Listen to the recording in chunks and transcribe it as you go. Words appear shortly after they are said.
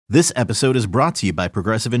This episode is brought to you by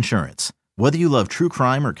Progressive Insurance. Whether you love true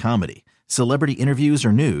crime or comedy, celebrity interviews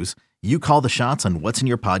or news, you call the shots on what's in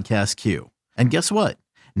your podcast queue. And guess what?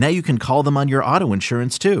 Now you can call them on your auto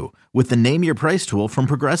insurance too with the Name Your Price tool from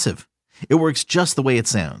Progressive. It works just the way it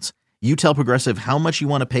sounds. You tell Progressive how much you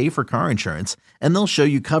want to pay for car insurance, and they'll show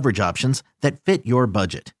you coverage options that fit your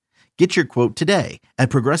budget. Get your quote today at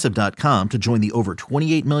Progressive.com to join the over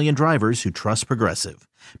 28 million drivers who trust Progressive.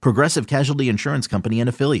 Progressive Casualty Insurance Company and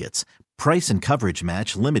Affiliates. Price and coverage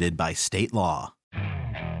match limited by state law.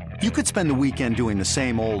 You could spend the weekend doing the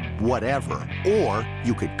same old whatever, or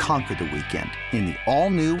you could conquer the weekend in the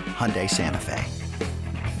all-new Hyundai Santa Fe.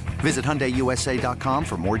 Visit HyundaiUSA.com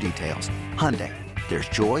for more details. Hyundai, there's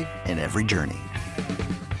joy in every journey.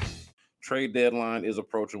 Trade deadline is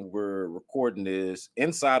approaching. We're recording this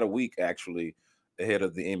inside a week, actually, ahead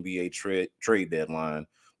of the NBA trade deadline.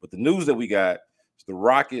 But the news that we got is the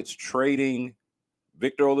Rockets trading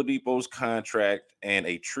Victor Oladipo's contract and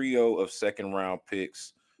a trio of second-round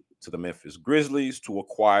picks to the Memphis Grizzlies to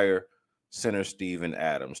acquire center Steven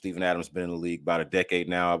Adams. Steven Adams has been in the league about a decade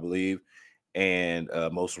now, I believe, and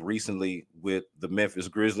most recently with the Memphis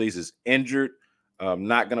Grizzlies is injured.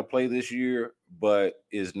 Not going to play this year, but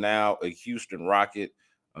is now a Houston Rocket.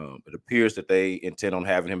 It appears that they intend on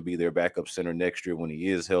having him be their backup center next year when he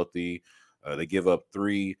is healthy. They give up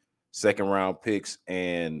 3 second-round picks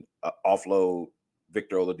and offload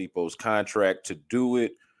Victor Oladipo's contract to do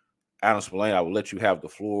it. Adam Spillane, I will let you have the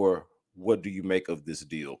floor. What do you make of this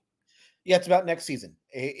deal? Yeah, it's about next season.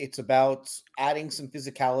 It's about adding some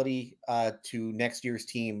physicality to next year's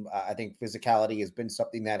team. I think physicality has been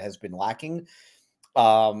something that has been lacking.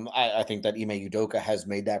 I think that Ime Udoka has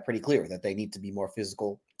made that pretty clear that they need to be more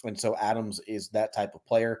physical, and so Adams is that type of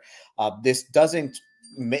player. This doesn't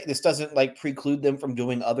like preclude them from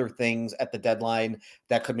doing other things at the deadline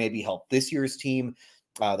that could maybe help this year's team.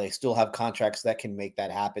 They still have contracts that can make that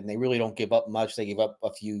happen. They really don't give up much. They give up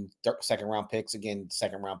a few second-round picks. Again,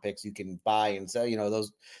 second-round picks you can buy and sell.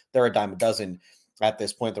 Those they're a dime a dozen. At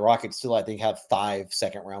this point, the Rockets still, I think, have 5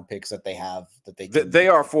 second-round picks that they have that they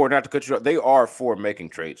are for, not to cut you off, they are for making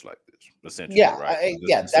trades like this, essentially. Yeah, right?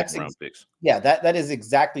 That's second-round picks. Yeah, that is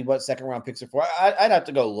exactly what second-round picks are for. I'd have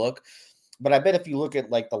to go look, but I bet if you look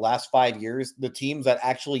at like the last 5 years, the teams that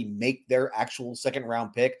actually make their actual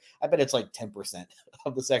second-round pick, I bet it's like 10%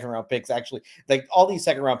 of the second-round picks actually. Like all these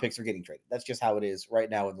second-round picks are getting traded. That's just how it is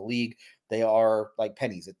right now in the league. They are like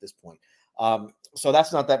pennies at this point. So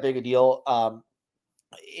that's not that big a deal.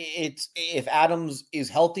 It's if Adams is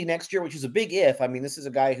healthy next year, which is a big if. I mean, this is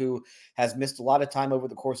a guy who has missed a lot of time over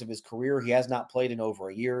the course of his career. He has not played in over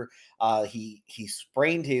a year. He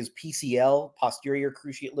sprained his PCL, posterior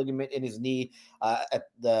cruciate ligament, in his knee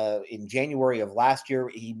in January of last year.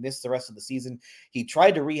 He missed the rest of the season. He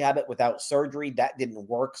tried to rehab it without surgery. That didn't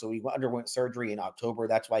work, so he underwent surgery in October.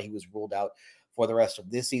 That's why he was ruled out for the rest of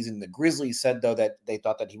this season. The Grizzlies said, though, that they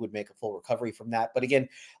thought that he would make a full recovery from that. But again,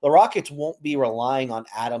 the Rockets won't be relying on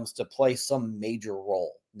Adams to play some major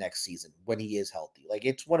role next season when he is healthy. Like,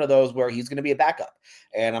 it's one of those where he's going to be a backup.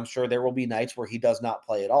 And I'm sure there will be nights where he does not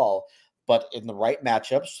play at all. But in the right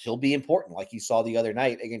matchups, he'll be important. Like you saw the other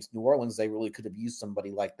night against New Orleans, they really could have used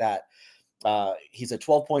somebody like that. He's a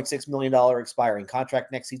 $12.6 million expiring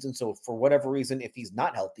contract next season. So for whatever reason, if he's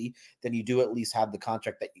not healthy, then you do at least have the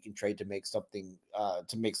contract that you can trade to make something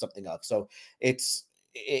up. So it's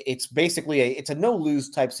basically it's a no-lose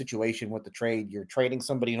type situation with the trade. You're trading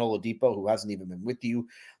somebody in Oladipo who hasn't even been with you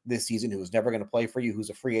this season, who's never going to play for you, who's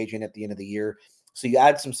a free agent at the end of the year. So you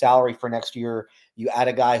add some salary for next year. You add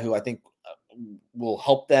a guy who I think will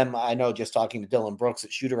help them. I know, just talking to Dylan Brooks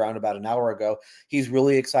at Shoot Around about an hour ago, he's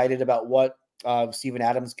really excited about what Steven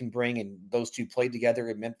Adams can bring, and those two played together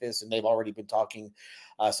in Memphis, and they've already been talking.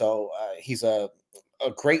 So he's a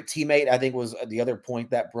great teammate, I think, was the other point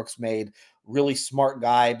that Brooks made. Really smart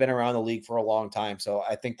guy, been around the league for a long time. So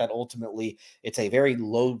I think that ultimately it's a very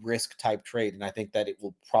low risk type trade, and I think that it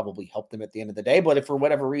will probably help them at the end of the day. But if for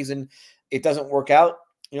whatever reason it doesn't work out,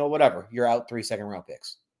 whatever, you're out 3 second-round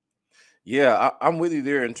picks. Yeah, I'm with you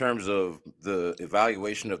there in terms of the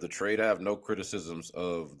evaluation of the trade. I have no criticisms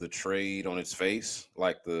of the trade on its face,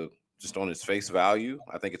 like just on its face value.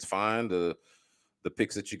 I think it's fine. The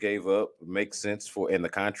picks that you gave up make sense and the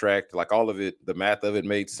contract, like all of it, the math of it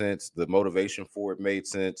made sense. The motivation for it made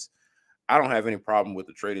sense. I don't have any problem with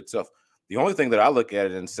the trade itself. The only thing that I look at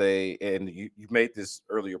it and say, and you made this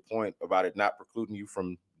earlier point about it not precluding you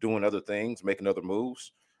from doing other things, making other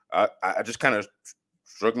moves. I just kind of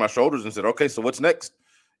shrugged my shoulders and said, okay, so what's next?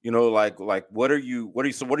 Like what are you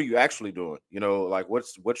actually doing? Like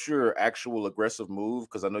what's your actual aggressive move?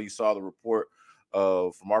 Because I know you saw the report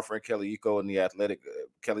from our friend Kelly Iko and the Athletic,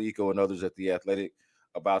 Kelly Iko and others at the Athletic,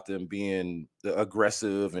 about them being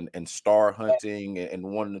aggressive and star hunting and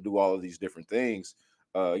wanting to do all of these different things.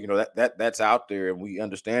 That's out there, and we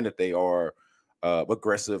understand that they are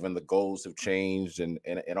aggressive, and the goals have changed, and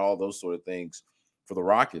all those sort of things for the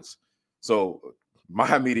Rockets. So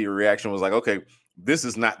my immediate reaction was like, okay, this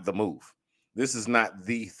is not the move. This is not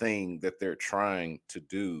the thing that they're trying to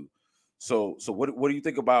do. So what do you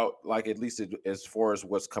think about, like, at least as far as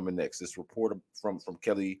what's coming next? This report from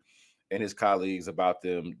Kelly and his colleagues about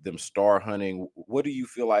them star hunting. What do you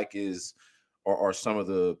feel like are some of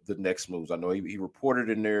the next moves? I know he reported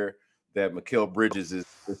in there that Mikal Bridges is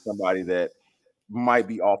somebody that might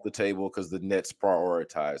be off the table because the Nets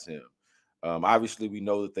prioritize him. Obviously, we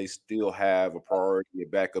know that they still have a priority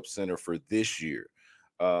at backup center for this year.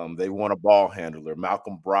 They want a ball handler.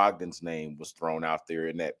 Malcolm Brogdon's name was thrown out there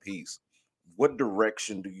in that piece. What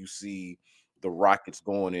direction do you see the Rockets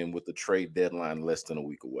going in with the trade deadline less than a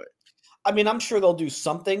week away? I mean, I'm sure they'll do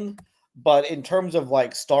something, but in terms of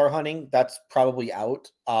like star hunting, that's probably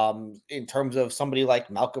out. In terms of somebody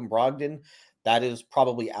like Malcolm Brogdon, that is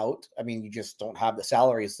probably out. I mean, you just don't have the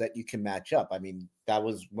salaries that you can match up. I mean, that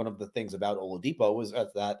was one of the things about Oladipo was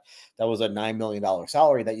that was a $9 million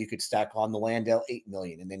salary that you could stack on the Landale $8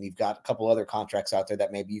 million, and then you've got a couple other contracts out there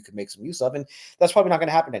that maybe you could make some use of, and that's probably not going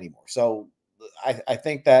to happen anymore. So I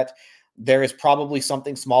think that there is probably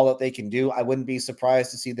something small that they can do. I wouldn't be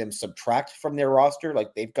surprised to see them subtract from their roster.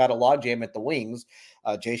 Like they've got a logjam at the wings.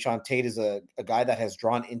 Jayshawn Tate is a guy that has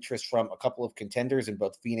drawn interest from a couple of contenders in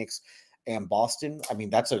both Phoenix and Boston. I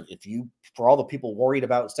mean, for all the people worried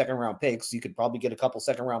about second round picks, you could probably get a couple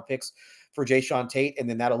second round picks for Jayshawn Tate, and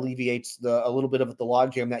then that alleviates a little bit of the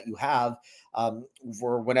logjam that you have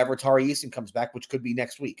for whenever Tari Eason comes back, which could be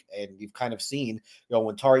next week. And you've kind of seen,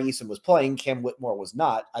 when Tari Eason was playing, Cam Whitmore was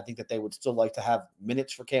not. I think that they would still like to have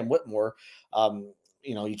minutes for Cam Whitmore.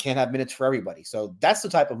 You can't have minutes for everybody. So that's the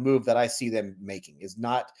type of move that I see them making.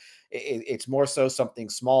 It's more so something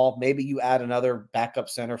small. Maybe you add another backup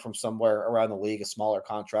center from somewhere around the league, a smaller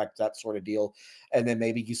contract, that sort of deal. And then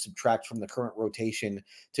maybe you subtract from the current rotation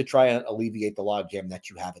to try and alleviate the logjam that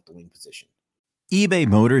you have at the wing position. eBay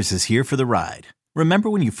Motors is here for the ride. Remember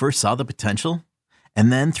when you first saw the potential?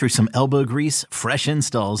 And then through some elbow grease, fresh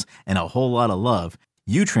installs, and a whole lot of love,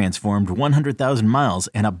 you transformed 100,000 miles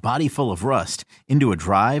and a body full of rust into a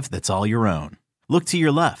drive that's all your own. Look to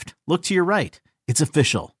your left. Look to your right. It's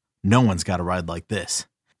official. No one's got a ride like this.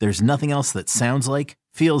 There's nothing else that sounds like,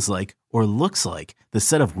 feels like, or looks like the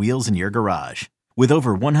set of wheels in your garage. With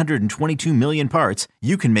over 122 million parts,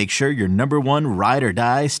 you can make sure your number one ride or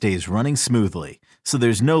die stays running smoothly. So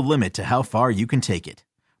there's no limit to how far you can take it.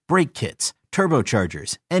 Brake kits,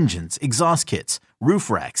 turbochargers, engines, exhaust kits,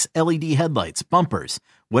 roof racks, LED headlights, bumpers,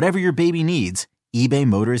 whatever your baby needs, eBay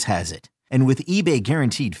Motors has it. And with eBay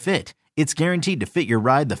Guaranteed Fit, it's guaranteed to fit your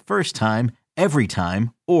ride the first time, every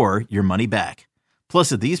time, or your money back.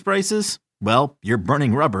 Plus, at these prices, well, you're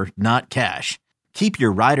burning rubber, not cash. Keep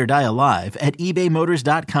your ride or die alive at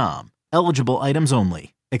ebaymotors.com. Eligible items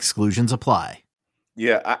only. Exclusions apply.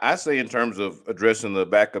 Yeah, I say in terms of addressing the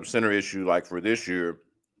backup center issue, like for this year,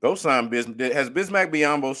 those signed has Bismack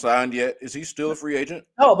Biyombo signed yet? Is he still a free agent?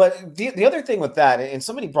 No, but the other thing with that, and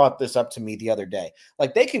somebody brought this up to me the other day,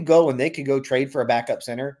 like they could go trade for a backup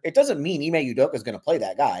center. It doesn't mean Ime Udoka is going to play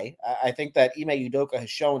that guy. I think that Ime Udoka has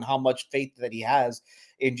shown how much faith that he has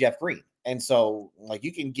in Jeff Green. And so, like,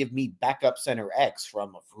 you can give me backup center X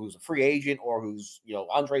from who's a free agent or who's,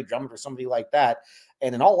 Andre Drummond or somebody like that.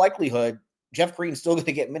 And in all likelihood, Jeff Green's still going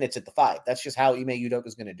to get minutes at the 5. That's just how Ime Udoka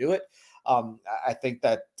is going to do it. I think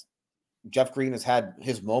that Jeff Green has had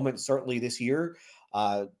his moment certainly this year.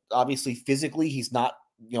 Obviously, physically, he's not,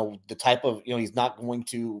 the type of, he's not going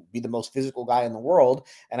to be the most physical guy in the world.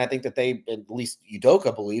 And I think that at least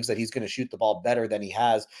Udoka believes that he's going to shoot the ball better than he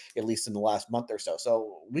has, at least in the last month or so.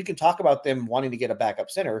 So we can talk about them wanting to get a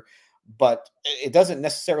backup center, but it doesn't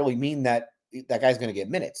necessarily mean that guy's going to get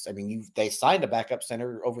minutes. I mean, they signed a backup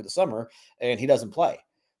center over the summer and he doesn't play.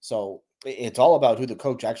 So it's all about who the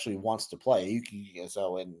coach actually wants to play.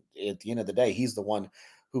 And at the end of the day, he's the one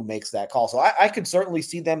who makes that call. So I could certainly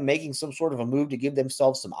see them making some sort of a move to give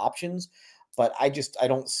themselves some options, but I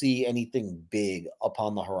don't see anything big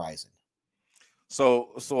upon the horizon.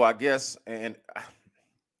 So I guess, and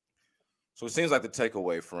so it seems like the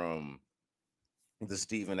takeaway from the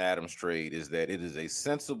Steven Adams trade is that it is a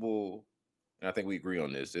sensible, and I think we agree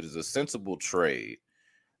on this, it is a sensible trade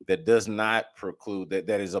that does not preclude that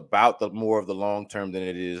is about the more of the long term than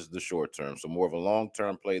it is the short term. So more of a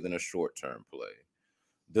long-term play than a short-term play.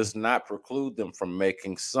 Does not preclude them from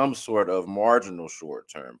making some sort of marginal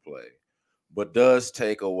short-term play. but does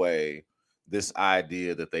take away this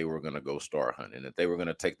idea that they were going to go star hunting, that they were going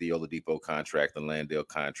to take the Oladipo contract, the Landale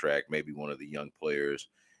contract, maybe one of the young players,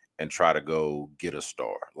 and try to go get a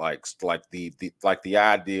star. Like the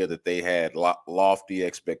idea that they had lofty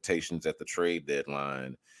expectations at the trade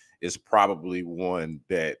deadline is probably one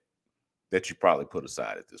that you probably put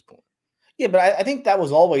aside at this point. Yeah, but I think that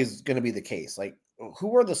was always going to be the case. Like,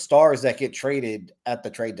 who are the stars that get traded at the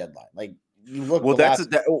trade deadline? Like, you look. Well,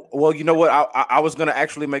 well, you know what? I was going to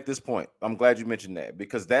actually make this point. I'm glad you mentioned that,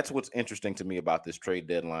 because that's what's interesting to me about this trade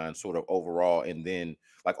deadline, sort of overall, and then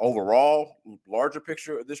like overall larger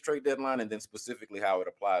picture of this trade deadline, and then specifically how it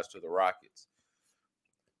applies to the Rockets.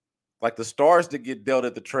 Like the stars that get dealt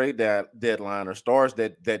at the trade deadline, or stars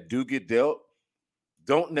that do get dealt,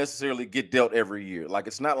 don't necessarily get dealt every year. Like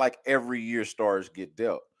it's not like every year stars get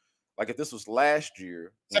dealt. Like if this was last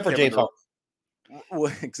year, except for James Harden.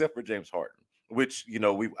 Well, except for James Harden, which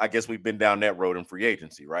I guess we've been down that road in free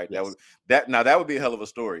agency, right? Yes. That would be a hell of a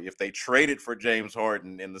story if they traded for James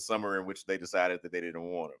Harden in the summer in which they decided that they didn't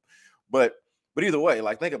want him. But either way,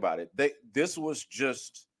 like think about it. This was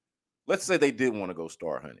just, let's say they did want to go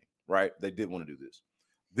star hunting, right? They did want to do this.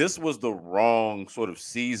 This was the wrong sort of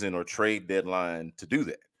season or trade deadline to do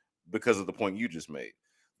that because of the point you just made.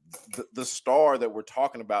 The star that we're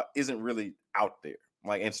talking about isn't really out there.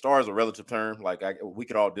 Like, and star is a relative term. Like, we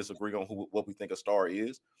could all disagree on what we think a star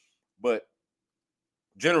is, but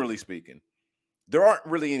generally speaking, there aren't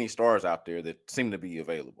really any stars out there that seem to be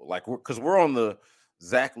available. Like, because we're on the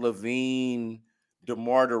Zach LaVine,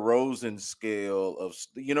 DeMar DeRozan scale of,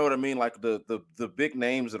 you know what I mean? Like the big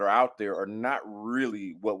names that are out there are not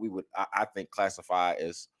really what we would, I think, classify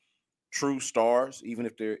as true stars, even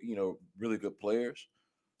if they're, really good players.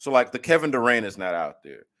 So like the Kevin Durant is not out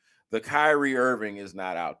there. The Kyrie Irving is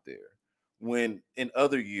not out there, when in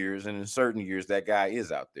other years and in certain years that guy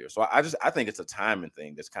is out there. So I think it's a timing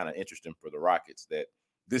thing that's kind of interesting for the Rockets, that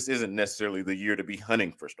this isn't necessarily the year to be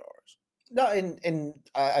hunting for stars. No, and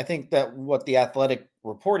I think that what The Athletic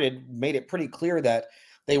reported made it pretty clear that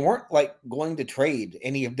they weren't like going to trade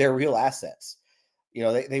any of their real assets.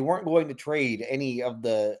 They weren't going to trade any of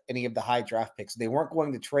the high draft picks. They weren't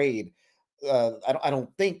going to trade. I don't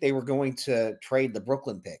think they were going to trade the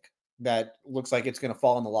Brooklyn pick that looks like it's going to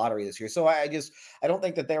fall in the lottery this year. So I don't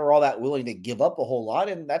think that they were all that willing to give up a whole lot.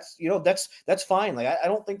 And that's fine. Like, I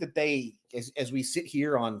don't think that they, as we sit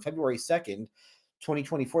here on February 2nd,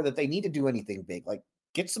 2024, that they need to do anything big. Like,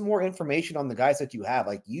 get some more information on the guys that you have.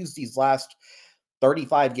 Like, use these last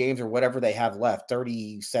 35 games or whatever they have left,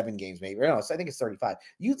 37 games maybe. No, I think it's 35.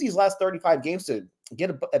 Use these last 35 games to get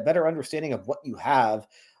a better understanding of what you have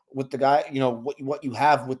with the guy, what you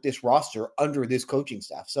have with this roster under this coaching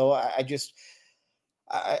staff. So I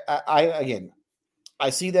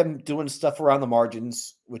see them doing stuff around the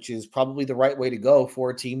margins, which is probably the right way to go for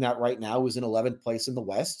a team that right now is in 11th place in the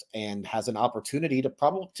West and has an opportunity to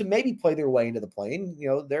maybe play their way into the play-in.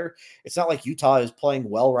 It's not like Utah is playing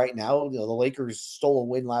well right now. The Lakers stole a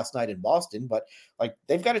win last night in Boston, but like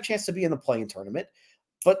they've got a chance to be in the play-in tournament.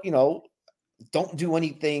 But don't do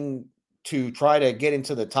anything to try to get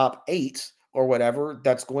into the top 8 or whatever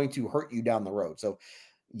that's going to hurt you down the road. So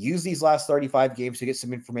use these last 35 games to get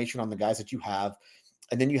some information on the guys that you have,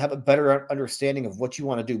 and then you have a better understanding of what you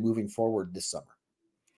want to do moving forward this summer.